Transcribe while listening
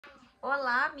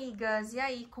Olá, amigas! E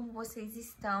aí, como vocês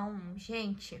estão?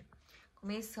 Gente,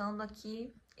 começando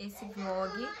aqui esse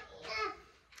vlog,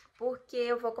 porque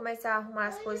eu vou começar a arrumar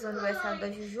as coisas do aniversário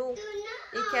da Juju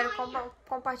e quero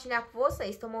compartilhar com vocês.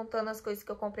 Estou montando as coisas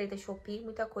que eu comprei da Shopee,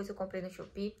 muita coisa eu comprei na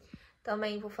Shopee.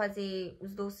 Também vou fazer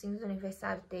os docinhos do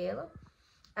aniversário dela.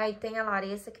 Aí tem a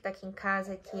Larissa, que tá aqui em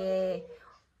casa, que é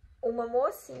uma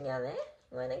mocinha, né?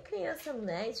 Não é nem criança,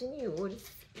 né? É juniores,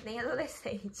 nem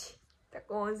adolescente. Tá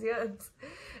com 11 anos.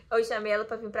 Eu chamei ela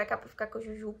pra vir pra cá pra ficar com a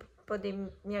Juju, pra poder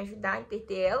me ajudar a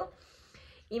entreter ela.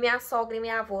 E minha sogra e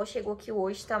minha avó chegou aqui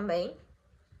hoje também.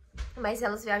 Mas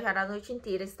elas viajaram a noite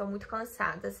inteira, estão muito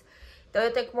cansadas. Então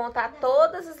eu tenho que montar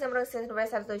todas as lembrancinhas do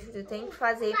aniversário da Juju. Tenho que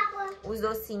fazer os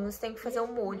docinhos, tenho que fazer o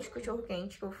molho de cachorro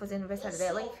quente que eu vou fazer no aniversário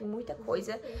dela. Enfim, muita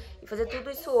coisa. E fazer tudo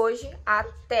isso hoje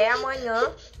até amanhã.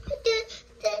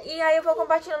 E aí eu vou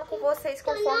compartilhando com vocês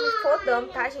conforme for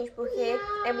dando, tá, gente? Porque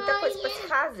é muita coisa pra se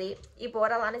fazer. E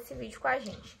bora lá nesse vídeo com a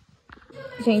gente.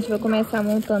 Gente, vou começar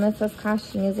montando essas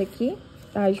caixinhas aqui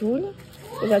da Júlia.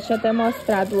 Eu já tinha até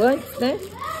mostrado antes, né?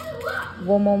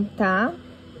 Vou montar.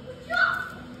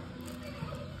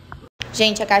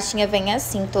 Gente, a caixinha vem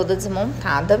assim, toda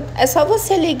desmontada. É só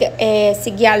você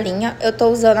seguir a linha. Eu tô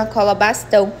usando a cola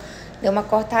bastão. Deu uma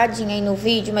cortadinha aí no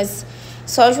vídeo, mas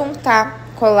só juntar,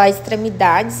 colar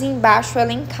extremidades e embaixo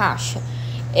ela encaixa.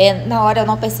 Na hora eu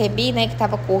não percebi, né, que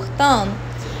tava cortando,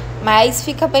 mas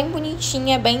fica bem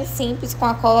bonitinha, bem simples, com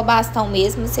a cola bastão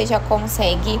mesmo. Você já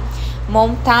consegue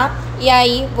montar e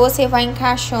aí você vai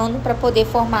encaixando para poder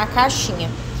formar a caixinha.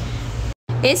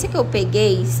 Esse que eu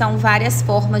peguei são várias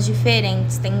formas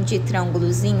diferentes. Tem de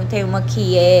triângulozinho, tem uma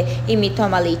que imita uma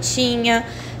maletinha.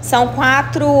 São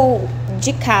 4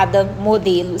 de cada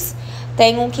modelos.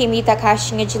 Tem um que imita a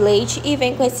caixinha de leite e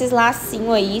vem com esses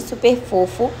lacinhos aí, super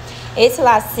fofo. Esse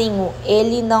lacinho,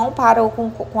 ele não parou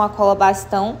com a cola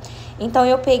bastão. Então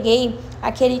eu peguei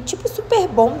aquele tipo super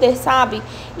bonder, sabe?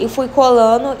 E fui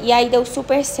colando e aí deu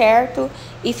super certo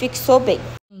e fixou bem.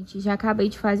 Gente, já acabei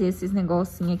de fazer esses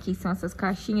negocinhos aqui, são essas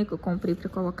caixinhas que eu comprei pra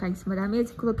colocar em cima da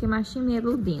mesa e coloquei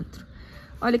marshmallow dentro.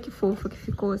 Olha que fofa que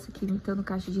ficou essa aqui imitando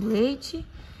caixa de leite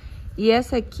e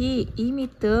essa aqui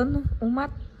imitando uma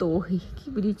torre. Que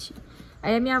bonitinho.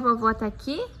 Aí a minha vovó tá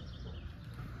aqui.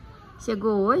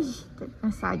 Chegou hoje, tá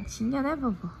cansadinha, né,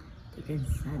 vovó? Tô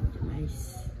cansada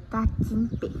demais. Tá aqui em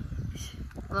pé.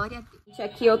 Glória a Deus.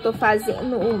 Aqui eu tô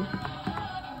fazendo um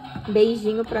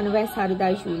beijinho pro aniversário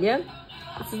da Júlia.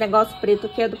 Esse negócio preto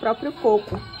aqui é do próprio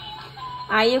coco.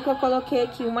 Aí eu coloquei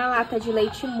aqui uma lata de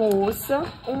leite moça,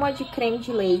 uma de creme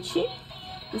de leite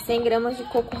e 100 gramas de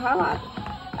coco ralado.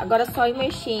 Agora é só ir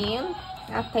mexendo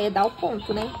até dar o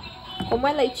ponto, né? Como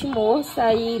é leite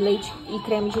moça e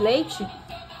creme de leite,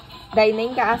 daí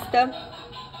nem gasta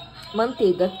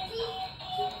manteiga.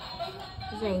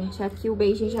 Gente, aqui o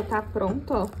beijinho já tá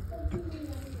pronto, ó.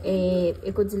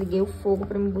 Eu desliguei o fogo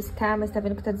pra me buscar, mas tá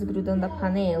vendo que tá desgrudando da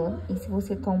panela? E se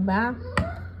você tombar,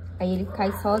 aí ele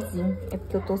cai sozinho. É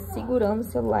porque eu tô segurando o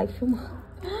celular e filmando.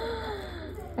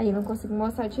 Aí eu não consigo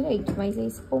mostrar direito, mas é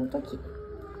esse ponto aqui.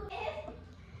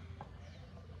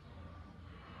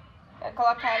 Vai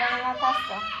colocar ela na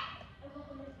natação.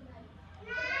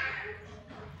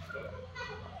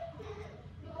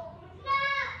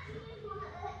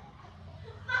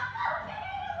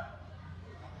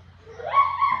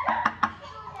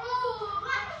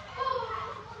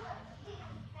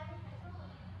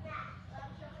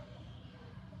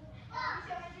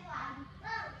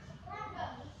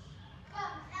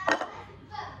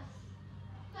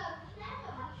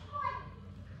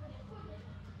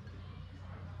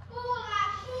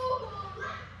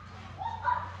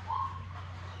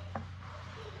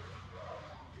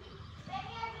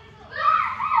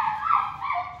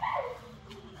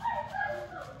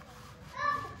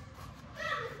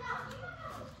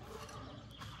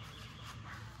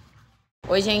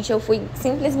 Oi, gente, eu fui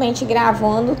simplesmente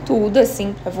gravando tudo,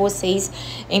 assim, pra vocês,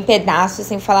 em pedaços,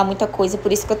 sem falar muita coisa,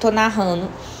 por isso que eu tô narrando.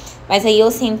 Mas aí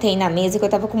eu sentei na mesa, que eu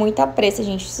tava com muita pressa,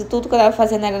 gente. Isso tudo que eu tava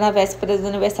fazendo era na véspera do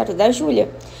aniversário da Júlia.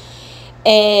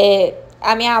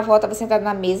 A minha avó tava sentada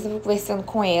na mesa, conversando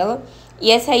com ela.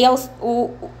 E essa aí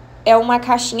é uma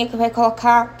caixinha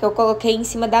que eu coloquei em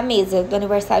cima da mesa do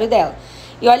aniversário dela.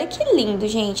 E olha que lindo,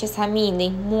 gente, essa mini,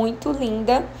 muito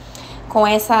linda, com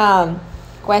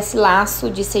esse laço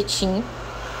de cetim.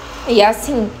 E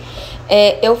assim,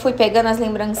 eu fui pegando as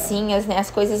lembrancinhas, né,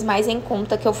 as coisas mais em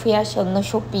conta que eu fui achando na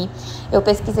Shopee. Eu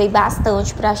pesquisei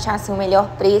bastante pra achar, assim, o melhor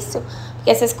preço,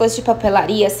 porque essas coisas de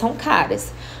papelaria são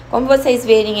caras. Como vocês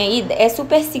verem aí, é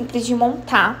super simples de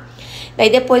montar.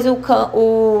 Daí depois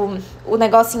o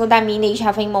negocinho da mini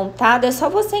já vem montado, é só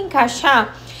você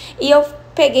encaixar. E eu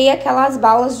peguei aquelas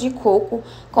balas de coco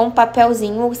com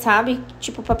papelzinho, sabe?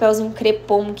 Tipo papelzinho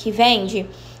crepom que vende,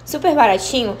 super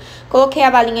baratinho. Coloquei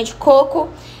a balinha de coco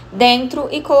dentro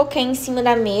e coloquei em cima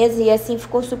da mesa e assim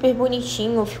ficou super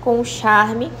bonitinho, ficou um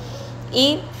charme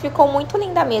e ficou muito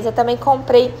linda a mesa. Também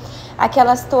comprei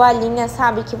aquelas toalhinhas,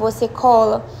 sabe, que você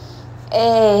cola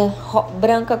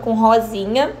branca com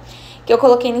rosinha, que eu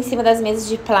coloquei em cima das mesas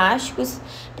de plásticos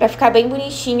pra ficar bem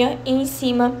bonitinha. E em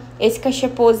cima, esse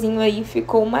cachepozinho aí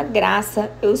ficou uma graça,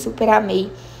 eu super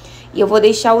amei. E eu vou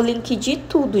deixar o link de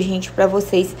tudo, gente, pra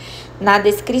vocês na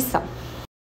descrição.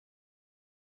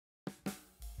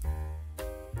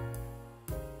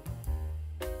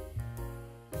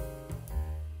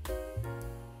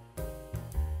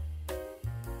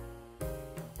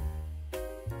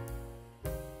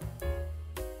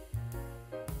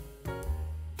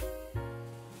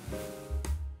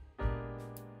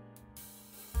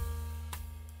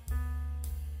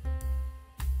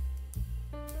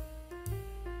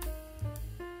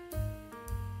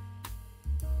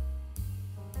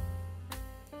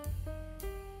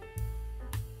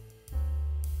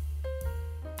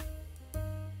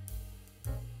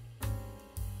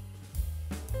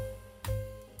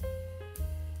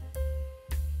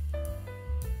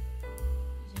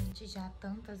 Já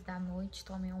tantas da noite,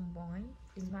 tomei um banho,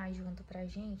 fiz mais junto pra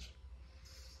gente.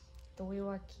 Tô eu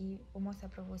aqui, vou mostrar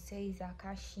pra vocês a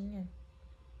caixinha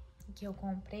que eu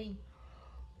comprei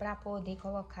pra poder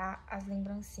colocar as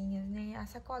lembrancinhas, né? A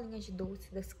sacolinha de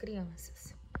doce das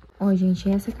crianças. Ó, gente,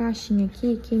 essa caixinha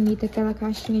aqui que imita aquela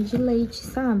caixinha de leite,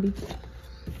 sabe?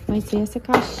 Vai ser essa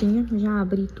caixinha, já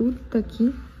abri tudo, tá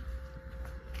aqui.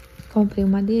 Comprei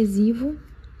um adesivo.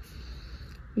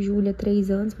 Júlia,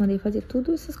 3 anos, mandei fazer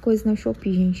tudo essas coisas na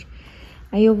Shopee, gente.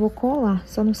 Aí eu vou colar,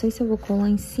 só não sei se eu vou colar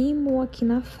em cima ou aqui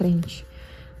na frente.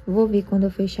 Vou ver quando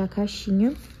eu fechar a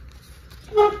caixinha.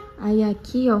 Aí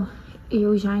aqui, ó,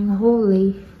 eu já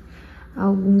enrolei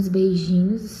alguns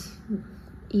beijinhos.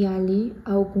 E ali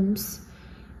alguns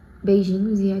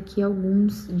beijinhos e aqui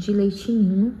alguns de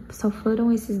leitinho. Só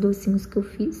foram esses docinhos que eu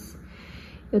fiz.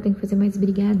 Eu tenho que fazer mais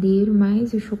brigadeiro,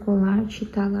 mas o chocolate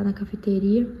tá lá na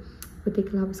cafeteria. Vou ter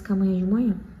que ir lá buscar amanhã de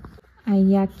manhã.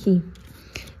 Aí aqui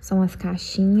são as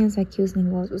caixinhas, aqui os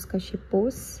negócios, os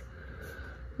cachepôs,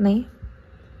 né?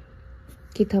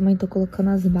 Aqui também tô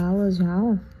colocando as balas já,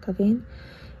 ó, tá vendo?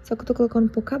 Só que eu tô colocando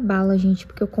pouca bala, gente,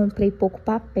 porque eu comprei pouco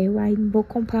papel, aí não vou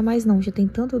comprar mais não. Já tem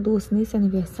tanto doce nesse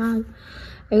aniversário.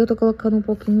 Aí eu tô colocando um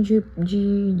pouquinho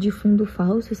de fundo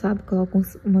falso, sabe? Coloco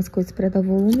umas coisas pra dar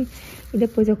volume e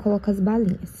depois eu coloco as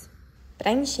balinhas.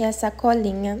 Pra encher a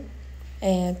sacolinha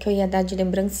que eu ia dar de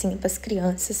lembrancinha pras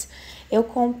crianças, eu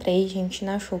comprei, gente,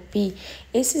 na Shopee,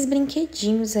 esses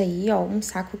brinquedinhos aí, ó, um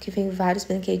saco que veio vários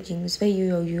brinquedinhos, veio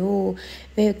ioiô,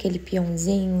 veio aquele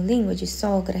peãozinho, língua de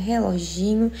sogra,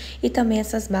 reloginho e também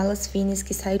essas balas finas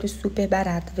que saíram super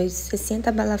barato, veio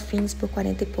 60 balas finas por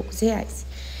 40 e poucos reais.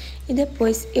 E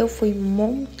depois eu fui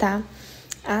montar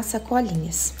as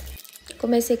sacolinhas.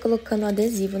 Comecei colocando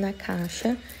adesivo na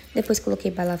caixa, depois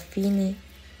coloquei bala fine,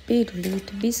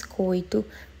 pirulito, biscoito,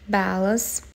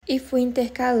 balas e fui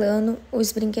intercalando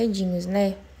os brinquedinhos,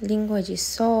 né? Língua de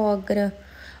sogra,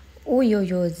 o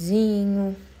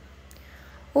ioiôzinho,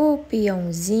 o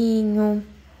peãozinho.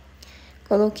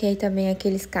 Coloquei também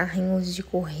aqueles carrinhos de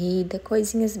corrida,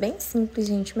 coisinhas bem simples,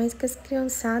 gente, mas que as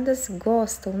criançadas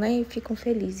gostam, né? E ficam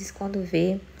felizes quando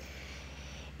vê.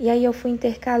 E aí eu fui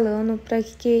intercalando para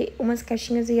que umas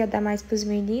caixinhas eu ia dar mais para os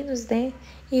meninos, né?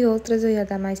 E outras eu ia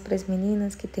dar mais para as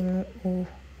meninas, que tem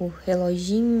o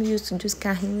reloginho e os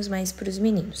carrinhos mais para os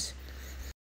meninos.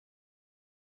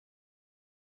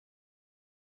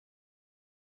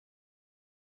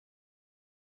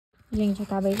 Gente,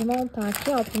 acabei de montar aqui,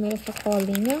 ó, a primeira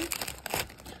sacolinha.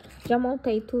 Já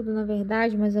montei tudo, na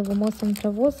verdade, mas eu vou mostrando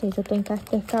pra vocês. Eu tô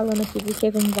intercalando aqui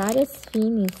porque vem várias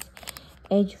finis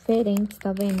diferentes,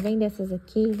 tá vendo? Vem dessas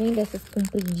aqui, vem dessas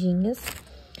compridinhas.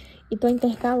 E tô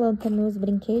intercalando também os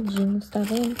brinquedinhos, tá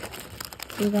vendo?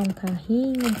 Pegar um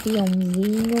carrinho, um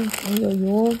peãozinho, um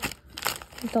ioiô.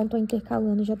 Então, tô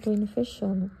intercalando, já tô indo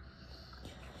fechando.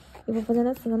 Eu vou fazendo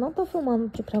assim, eu não tô filmando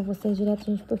pra vocês direto,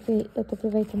 gente, porque eu tô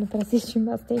aproveitando pra assistir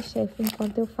MasterChef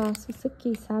enquanto eu faço isso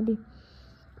aqui, sabe?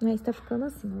 Mas tá ficando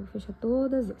assim, eu vou fechar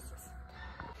todas essas.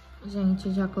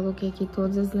 Gente, já coloquei aqui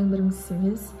todas as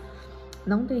lembrancinhas.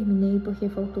 Não terminei porque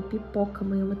faltou pipoca,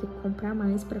 amanhã eu vou ter que comprar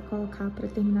mais pra colocar pra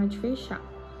terminar de fechar.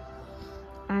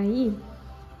 Aí,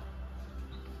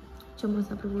 deixa eu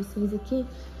mostrar pra vocês aqui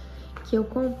que eu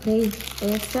comprei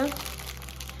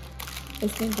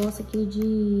esse negócio aqui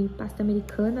de pasta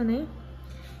americana, né?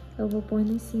 Eu vou pôr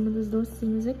em cima dos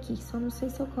docinhos aqui. Só não sei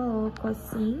se eu coloco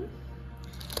assim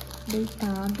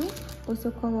deitado ou se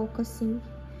eu coloco assim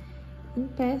em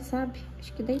pé, sabe?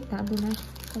 Acho que deitado, né?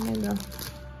 Fica melhor.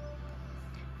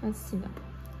 Assim,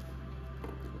 ó.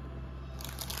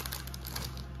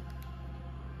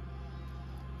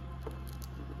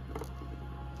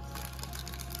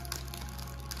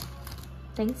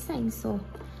 Tem senso, ó.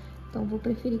 Então, vou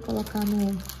preferir colocar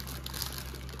no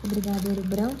brigadeiro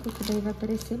branco, que daí vai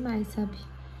aparecer mais, sabe?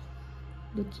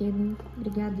 Do que no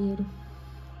brigadeiro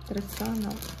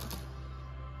tradicional.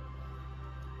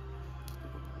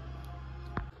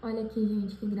 Olha aqui,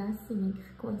 gente, que gracinha que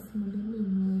ficou em cima do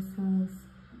ninho, essas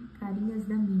carinhas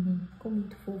da Minnie. Ficou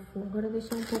muito fofo. Agora eu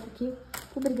deixei um pouco aqui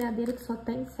o brigadeiro que só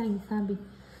tem 100, sabe?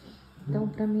 Então,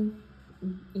 pra mim,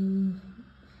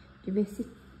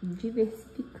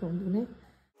 diversificando, né?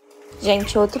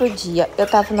 Gente, outro dia eu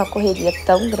tava numa correria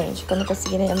tão grande que eu não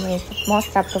consegui nem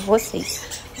mostrar pra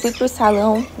vocês. Fui pro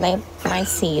salão, né, mais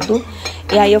cedo.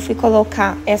 E aí eu fui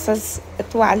colocar essas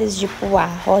toalhas de poá,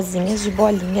 rosinhas de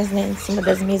bolinhas, né, em cima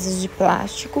das mesas de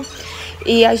plástico.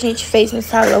 E a gente fez no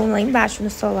salão, lá embaixo,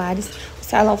 nos solares. O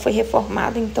salão foi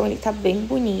reformado, então ele tá bem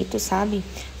bonito, sabe?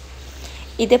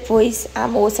 E depois a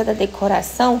moça da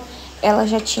decoração, ela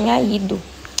já tinha ido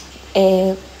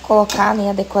colocar, né,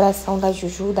 a decoração da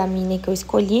Juju, da Minnie que eu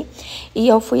escolhi. E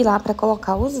eu fui lá pra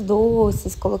colocar os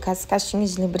doces, colocar as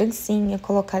caixinhas de lembrancinha,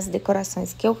 colocar as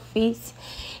decorações que eu fiz.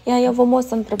 E aí eu vou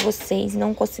mostrando pra vocês.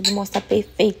 Não consegui mostrar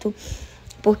perfeito,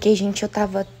 porque, gente, eu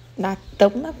tava tão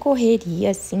na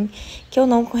correria, assim, que eu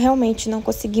realmente não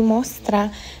consegui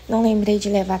mostrar. Não lembrei de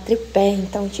levar tripé,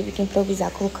 então eu tive que improvisar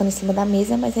colocando em cima da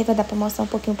mesa. Mas aí vai dar pra mostrar um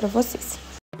pouquinho pra vocês.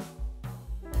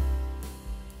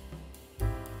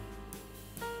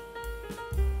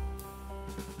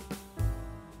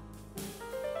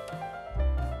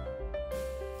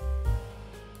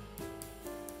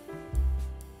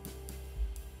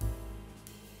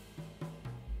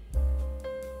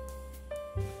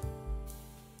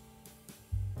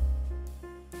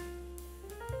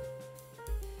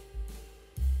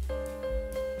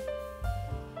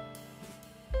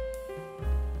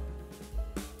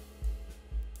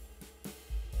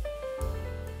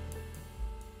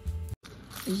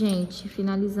 Gente,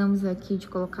 finalizamos aqui de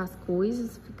colocar as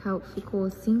coisas, ficou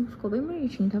assim, ficou bem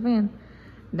bonitinho, tá vendo?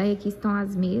 Daí aqui estão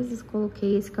as mesas,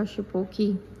 coloquei esse cachepô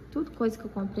aqui, tudo coisa que eu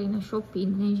comprei na Shopee,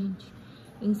 né, gente?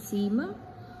 Em cima.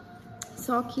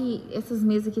 Só que essas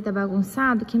mesas aqui tá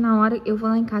bagunçado, que na hora eu vou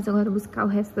lá em casa agora buscar o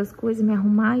resto das coisas, me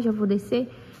arrumar e já vou descer,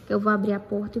 que eu vou abrir a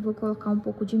porta e vou colocar um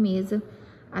pouco de mesa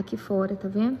aqui fora, tá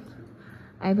vendo?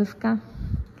 Aí vai ficar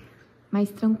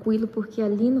mais tranquilo, porque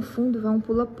ali no fundo vai um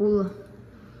pula-pula.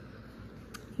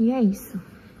 E é isso.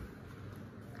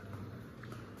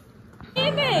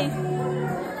 Minnie!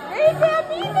 Ei, é a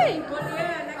Minnie!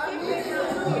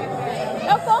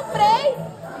 Eu comprei!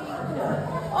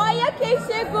 Olha quem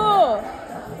chegou!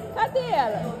 Cadê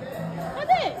ela?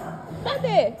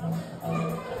 Cadê?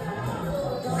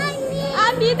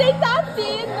 A Minnie tá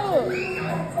vindo!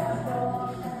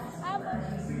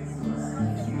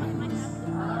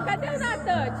 Cadê o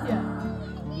Natan, tia?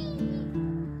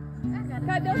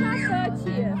 Cadê o Natan,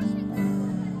 tia?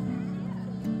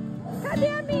 Cadê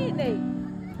a Minnie?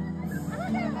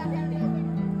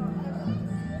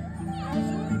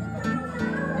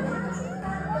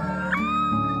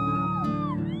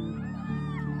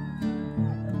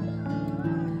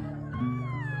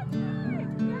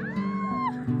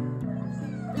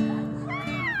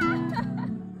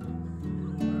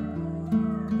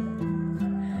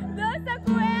 Dança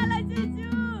com ela,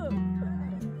 Juju!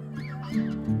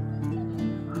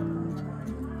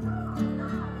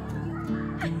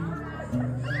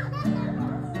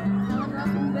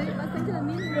 Bastante da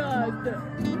minha gosta.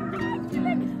 Que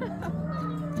legal!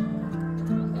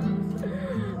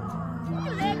 Que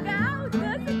legal!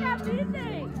 Dança com a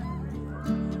Minnie!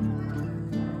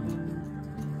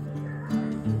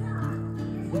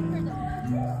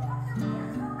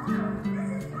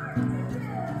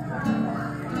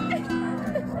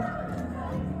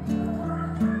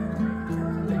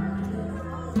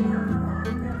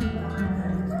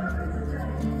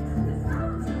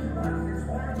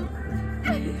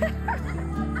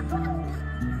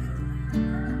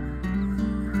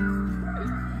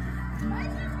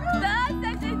 Dança,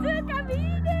 Juju, com a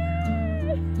Minnie!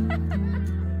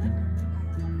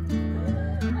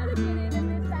 Olha, querida,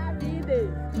 imitar a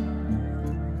Minnie!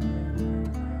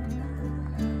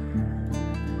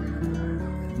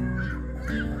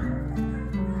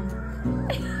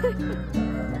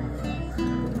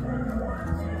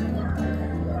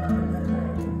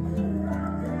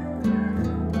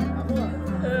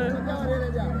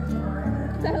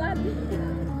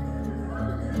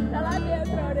 Tá lá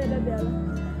dentro a orelha dela.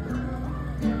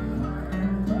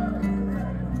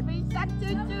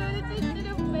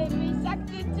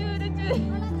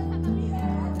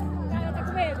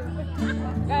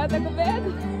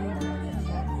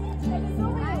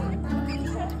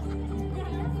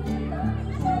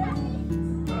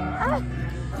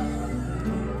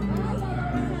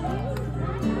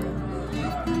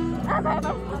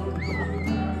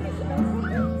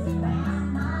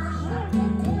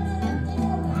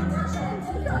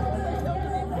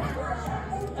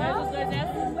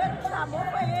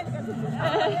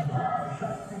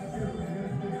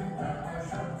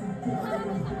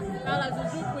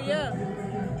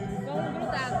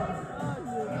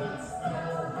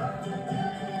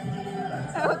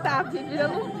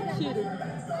 Desvira-lo, tira.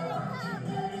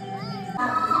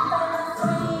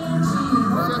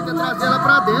 Você quer trazer ela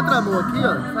pra dentro, amor, aqui,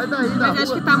 ó. Sai daí da rua. Mas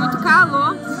acho que tá muito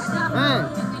calor. É,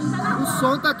 o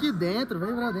som tá aqui dentro,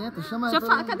 vem pra dentro, chama ela. Deixa eu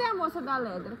falar, cadê a moça da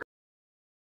Ledra?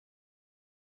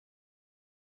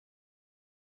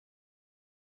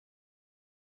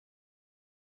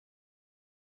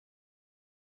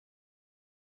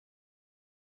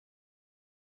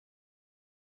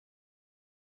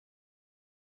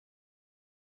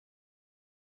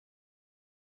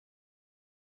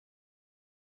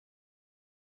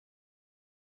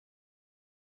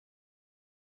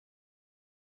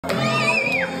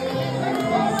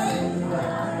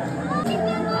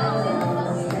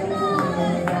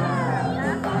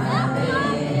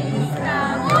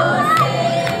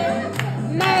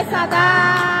 Nessa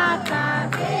data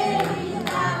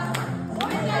querida,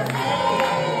 muitas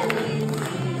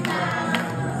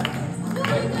felicidades,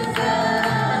 muitos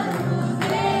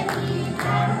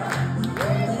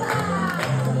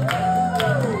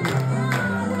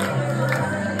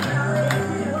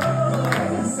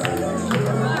anos de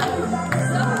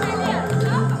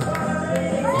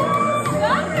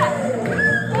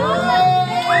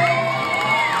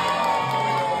vida.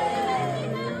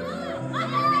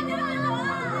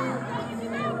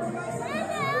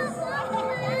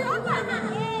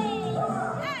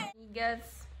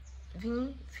 Amigas,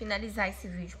 vim finalizar esse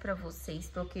vídeo pra vocês.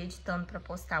 Tô aqui editando pra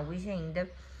postar hoje ainda.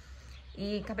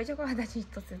 E acabei de acordar, gente,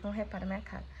 então vocês não reparam a minha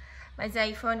cara. Mas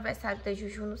aí foi o aniversário da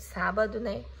Juju no sábado,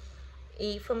 né?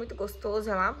 E foi muito gostoso,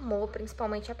 ela amou,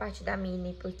 principalmente a parte da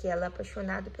Minnie, porque ela é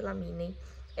apaixonada pela Minnie.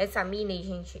 Essa Minnie,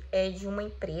 gente, é de uma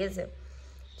empresa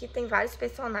que tem vários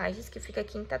personagens que fica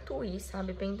aqui em Tatuí,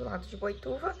 sabe? Bem do lado de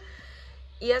Boituva.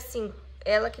 E assim,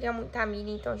 ela queria muito a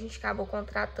Minnie, então a gente acabou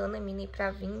contratando a Minnie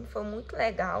pra vir. Foi muito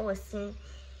legal, assim.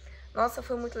 Nossa,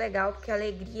 foi muito legal, porque a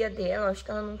alegria dela, acho que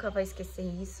ela nunca vai esquecer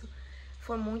isso.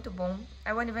 Foi muito bom.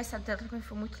 Aí o aniversário dela também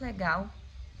foi muito legal.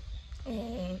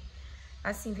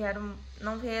 Assim,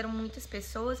 não vieram muitas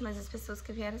pessoas, mas as pessoas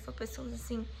que vieram são pessoas,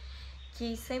 assim,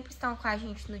 que sempre estão com a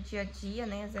gente no dia a dia,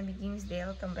 né? Os amiguinhos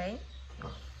dela também.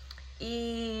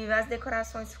 E as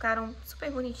decorações ficaram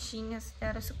super bonitinhas,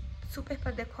 era super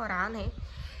pra decorar, né?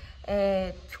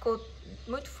 Ficou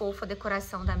muito fofa a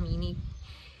decoração da Minnie.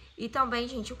 E também,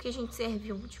 gente, o que a gente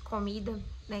serviu de comida,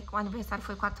 né? Que o aniversário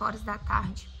foi 4 horas da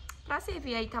tarde. Pra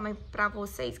servir aí também pra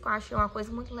vocês, que eu achei uma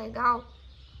coisa muito legal,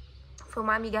 foi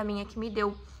uma amiga minha que me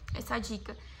deu essa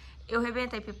dica. Eu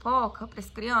rebentei pipoca pras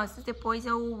crianças, depois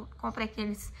eu comprei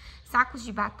aqueles sacos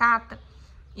de batata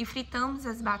e fritamos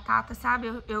as batatas, sabe?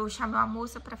 Eu chamei uma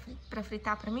moça pra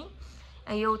fritar pra mim.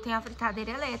 Aí eu tenho a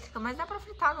fritadeira elétrica, mas dá pra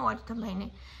fritar no óleo também,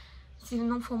 né? Se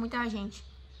não for muita gente.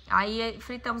 Aí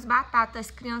fritamos batata,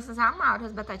 as crianças amaram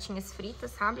as batatinhas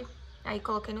fritas, sabe? Aí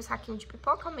coloquei no saquinho de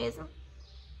pipoca mesmo.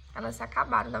 Elas se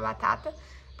acabaram da batata.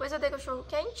 Depois eu dei cachorro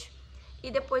quente.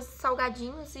 E depois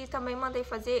salgadinhos. E também mandei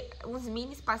fazer uns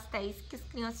mini pastéis que as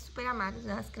crianças super amaram,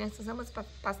 né? As crianças amam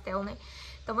pastel, né?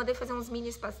 Então mandei fazer uns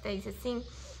mini pastéis assim,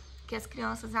 que as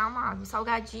crianças amaram.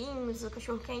 Salgadinhos, o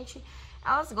cachorro quente,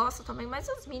 elas gostam também. Mas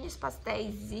os mini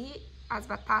pastéis e as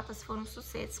batatas foram um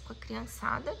sucesso com a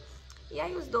criançada. E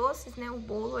aí os doces, né? O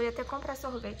bolo, eu ia até comprar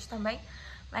sorvete também.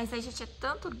 Mas aí já tinha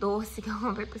tanto doce que eu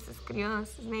comprei para essas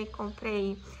crianças, né?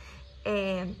 Comprei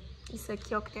isso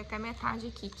aqui, ó, que tem até metade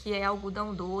aqui, que é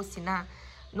algodão doce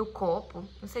no copo.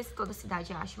 Não sei se toda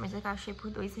cidade acha, mas eu achei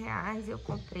por R$2. Eu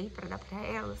comprei para dar para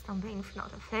elas também no final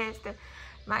da festa.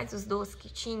 Mais os doces que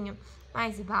tinha,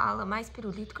 mais bala, mais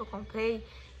pirulito que eu comprei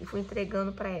e fui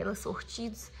entregando para elas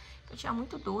sortidos. Então tinha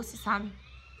muito doce, sabe?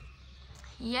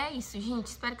 E é isso, gente.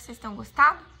 Espero que vocês tenham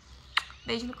gostado.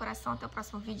 Beijo no coração, até o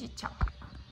próximo vídeo e tchau!